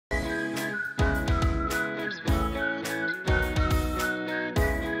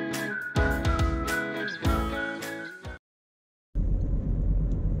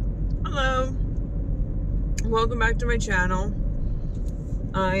Welcome back to my channel.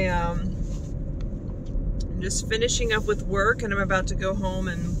 I'm just finishing up with work and I'm about to go home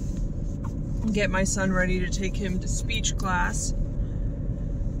and get my son ready to take him to speech class.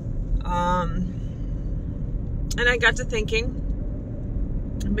 And I got to thinking,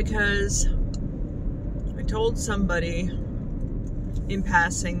 because I told somebody in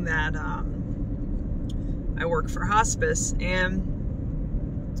passing that I work for Hospice, and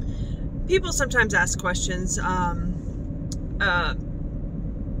people sometimes ask questions. The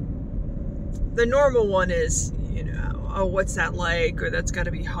normal one is, you know, oh, what's that like? Or that's got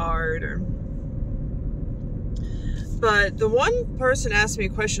to be hard. But the one person asked me a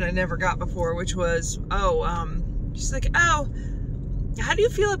question I never got before, which was, she's like, oh, how do you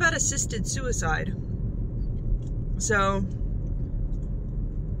feel about assisted suicide? So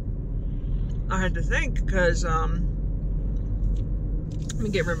I had to think, because let me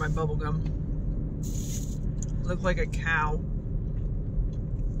get rid of my bubble gum. Look like a cow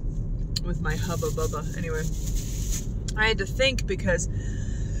with my hubba bubba. Anyway, I had to think because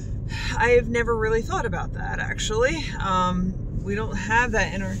I have never really thought about that, actually. We don't have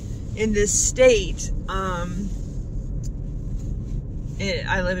that in this state. I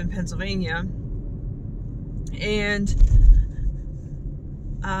live in Pennsylvania, and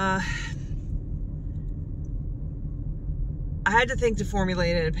I had to think to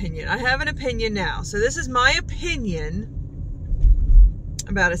formulate an opinion. I have an opinion now. So this is my opinion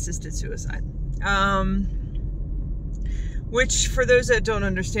about assisted suicide. Which, for those that don't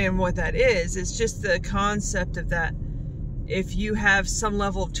understand what that is, it's just the concept of that if you have some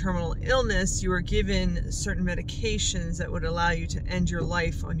level of terminal illness, you are given certain medications that would allow you to end your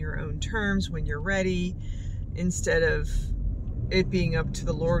life on your own terms when you're ready, instead of it being up to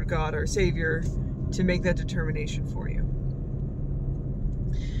the Lord God, our Savior, to make that determination for you.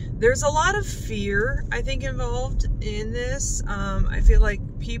 There's a lot of fear, I think, involved in this. I feel like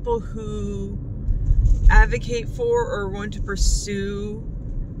people who advocate for or want to pursue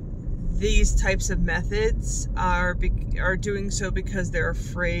these types of methods are doing so because they're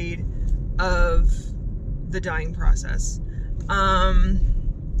afraid of the dying process.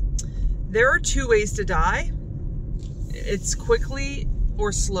 There are two ways to die. It's quickly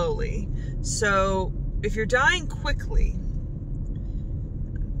or slowly. So if you're dying quickly,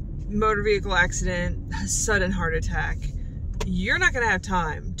 motor vehicle accident, sudden heart attack, you're not going to have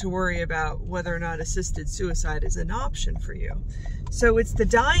time to worry about whether or not assisted suicide is an option for you. So it's the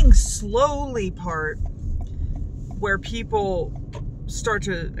dying slowly part where people start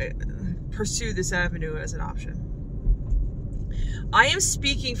to pursue this avenue as an option. I am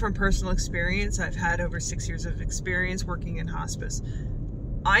speaking from personal experience. I've had over 6 years of experience working in hospice.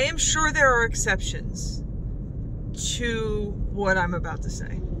 I am sure there are exceptions to what I'm about to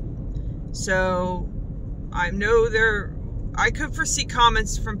say. So I could foresee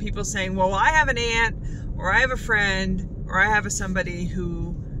comments from people saying, well, I have an aunt, or I have a friend, or I have somebody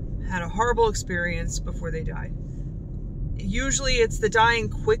who had a horrible experience before they died. Usually it's the dying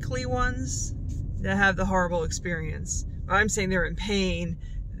quickly ones that have the horrible experience. I'm saying they're in pain,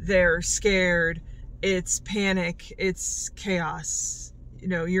 they're scared, it's panic, it's chaos. You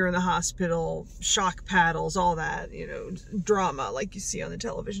know, you're in the hospital, shock paddles, all that, you know, drama like you see on the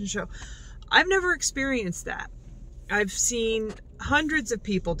television show. I've never experienced that. I've seen hundreds of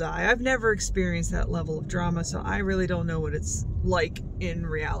people die. I've never experienced that level of drama, so I really don't know what it's like in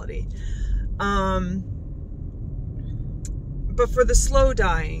reality. But for the slow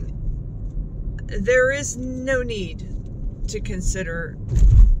dying, there is no need to consider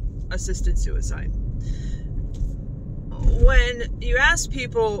assisted suicide. When you ask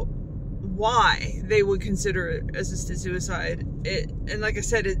people why they would consider assisted suicide, and like I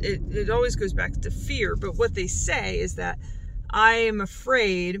said, it always goes back to fear, but what they say is that I am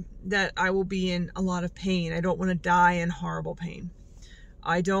afraid that I will be in a lot of pain. I don't want to die in horrible pain.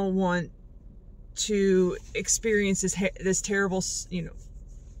 I don't want to experience this terrible, you know,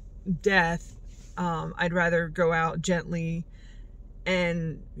 death. I'd rather go out gently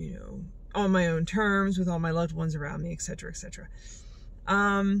and, you know, on my own terms with all my loved ones around me, etc., etc.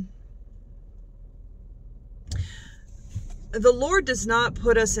 The Lord does not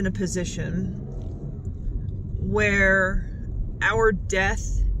put us in a position where our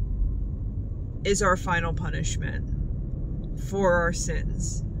death is our final punishment for our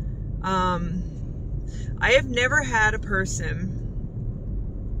sins. I have never had a person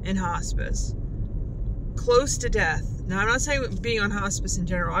in hospice close to death. Now, I'm not saying being on hospice in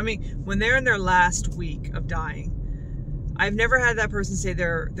general. I mean, when they're in their last week of dying, I've never had that person say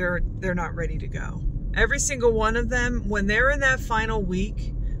they're not ready to go. Every single one of them, when they're in that final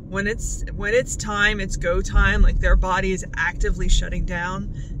week, When it's time, it's go time, like their body is actively shutting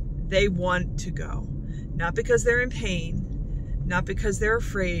down, they want to go. Not because they're in pain, not because they're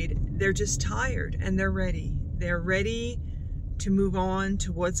afraid, they're just tired and they're ready. They're ready to move on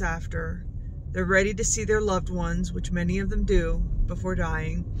to what's after. They're ready to see their loved ones, which many of them do before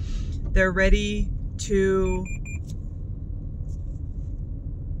dying. They're ready to...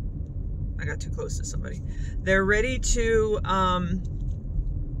 I got too close to somebody. They're ready to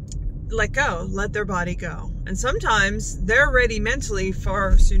let go, let their body go. And sometimes they're ready mentally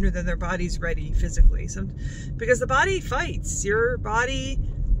far sooner than their body's ready physically. Because the body fights. Your body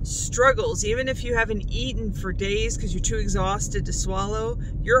struggles. Even if you haven't eaten for days because you're too exhausted to swallow,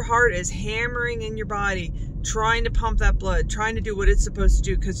 your heart is hammering in your body, trying to pump that blood, trying to do what it's supposed to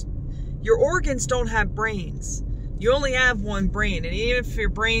do, because your organs don't have brains. You only have one brain, and even if your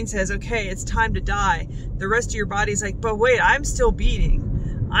brain says, okay, it's time to die, the rest of your body's like, but wait, I'm still beating.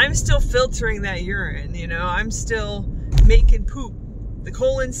 I'm still filtering that urine, you know, I'm still making poop. The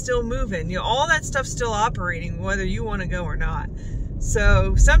colon's still moving. You know, all that stuff's still operating, whether you want to go or not.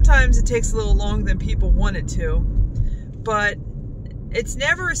 So sometimes it takes a little longer than people want it to, but it's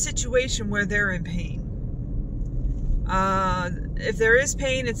never a situation where they're in pain. If there is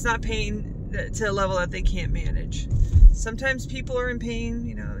pain, it's not pain to a level that they can't manage. Sometimes people are in pain,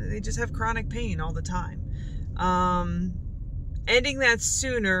 you know, they just have chronic pain all the time. Ending that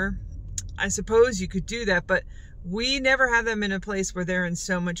sooner, I suppose you could do that, but we never have them in a place where they're in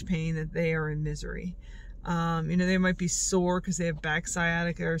so much pain that they are in misery. You know, they might be sore because they have back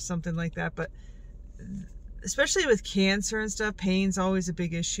sciatica or something like that, but especially with cancer and stuff, pain's always a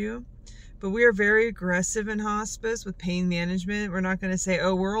big issue. But we are very aggressive in hospice with pain management. We're not going to say,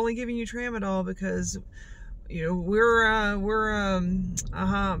 oh, we're only giving you tramadol because, you know, we're a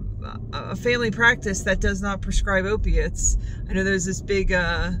family practice that does not prescribe opiates. I know there's this big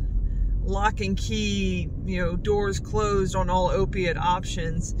lock and key, you know, doors closed on all opiate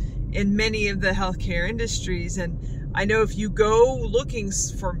options in many of the healthcare industries. And I know if you go looking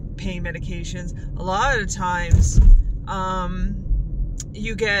for pain medications, a lot of times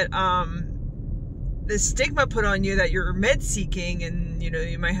you get the stigma put on you that you're med seeking, and you know,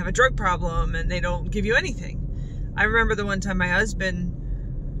 you might have a drug problem, and they don't give you anything. I remember the one time my husband,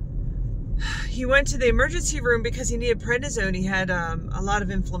 he went to the emergency room because he needed prednisone. He had a lot of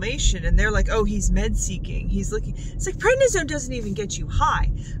inflammation, and they're like, oh, he's med seeking. He's looking. It's like, prednisone doesn't even get you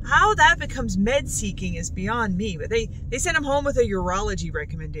high. How that becomes med seeking is beyond me. But they sent him home with a urology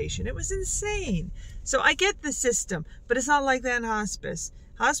recommendation. It was insane. So I get the system, but it's not like that in hospice.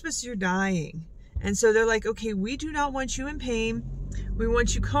 Hospice, you're dying. And so they're like, okay, we do not want you in pain. We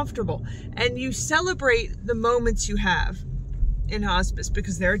want you comfortable. And you celebrate the moments you have in hospice,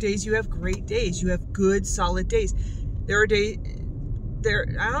 because there are days you have great days. You have good, solid days. There are days,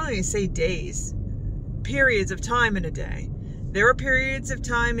 I don't even say days, periods of time in a day. There are periods of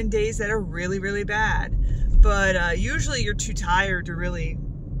time and days that are really, really bad. But usually you're too tired to really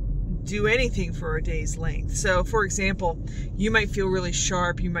do anything for a day's length. So, for example, you might feel really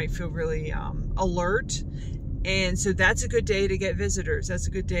sharp. You might feel really alert. And so that's a good day to get visitors. That's a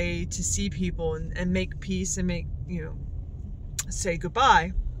good day to see people and make peace and make, you know, say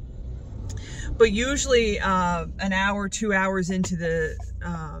goodbye. But usually an hour, 2 hours into the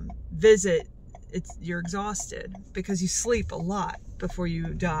visit, you're exhausted because you sleep a lot before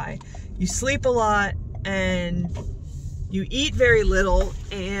you die. You sleep a lot and you eat very little,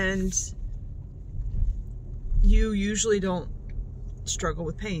 and you usually don't struggle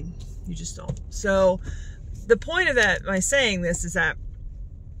with pain. You just don't. So the point of that, by saying this, is that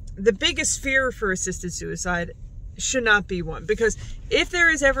the biggest fear for assisted suicide should not be one. Because if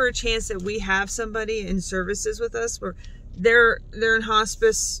there is ever a chance that we have somebody in services with us where they're in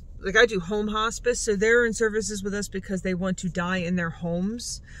hospice, like I do home hospice, so they're in services with us because they want to die in their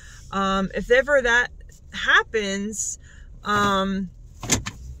homes. If ever that happens, and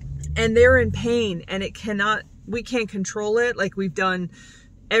they're in pain and we can't control it, like we've done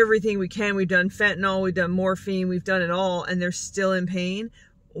everything we can, we've done fentanyl, we've done morphine, we've done it all, and they're still in pain,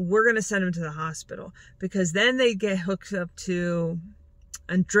 we're going to send them to the hospital, because then they get hooked up to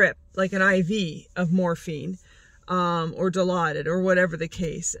a drip, like an IV of morphine, or Dilaudid, or whatever the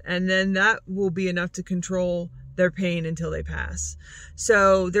case. And then that will be enough to control their pain until they pass.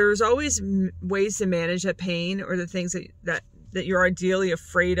 So there's always ways to manage that pain, or the things that you're ideally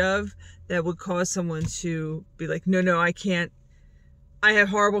afraid of that would cause someone to be like, no, I can't. I have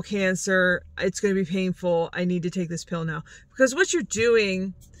horrible cancer. It's going to be painful. I need to take this pill now. Because what you're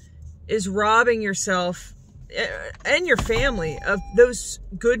doing is robbing yourself and your family of those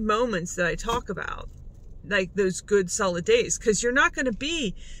good moments that I talk about. like those good solid days, because you're not going to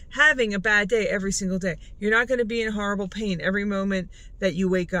be having a bad day every single day. You're not going to be in horrible pain every moment that you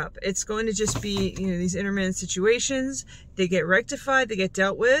wake up. It's going to just be, you know, these intermittent situations. They get rectified, they get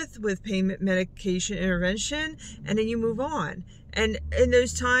dealt with pain medication intervention, and then you move on. And in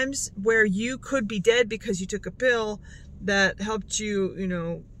those times where you could be dead because you took a pill that helped you, you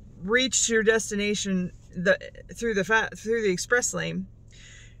know, reach your destination through the express lane,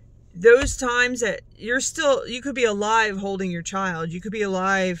 those times that you could be alive holding your child, you could be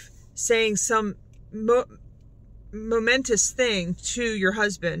alive saying some momentous thing to your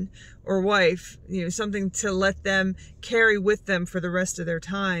husband or wife, you know, something to let them carry with them for the rest of their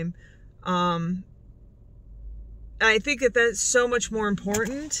time. I think that's so much more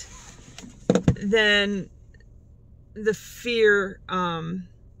important than the fear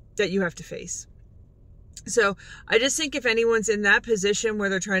that you have to face. So I just think if anyone's in that position where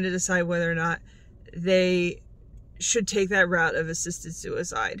they're trying to decide whether or not they should take that route of assisted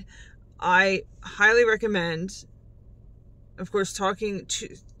suicide, I highly recommend, of course, talking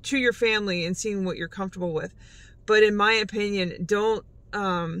to your family and seeing what you're comfortable with. But in my opinion, don't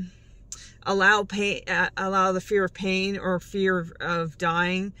allow the fear of pain or fear of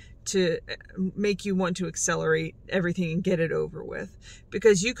dying to make you want to accelerate everything and get it over with,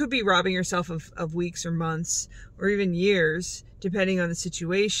 because you could be robbing yourself of weeks or months or even years, depending on the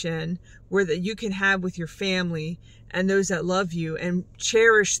situation, where that you can have with your family and those that love you and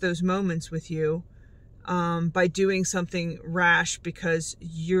cherish those moments with you, by doing something rash because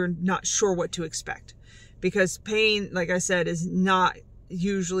you're not sure what to expect. Because pain, like I said, is not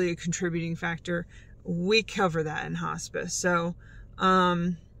usually a contributing factor. We cover that in hospice. So,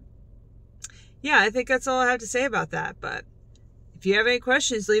 yeah, I think that's all I have to say about that. But if you have any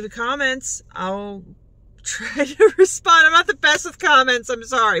questions, leave a comments. I'll try to respond. I'm not the best with comments. I'm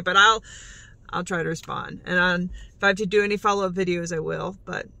sorry, but I'll try to respond. And if I have to do any follow-up videos, I will.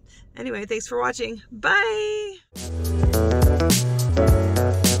 But anyway, thanks for watching. Bye.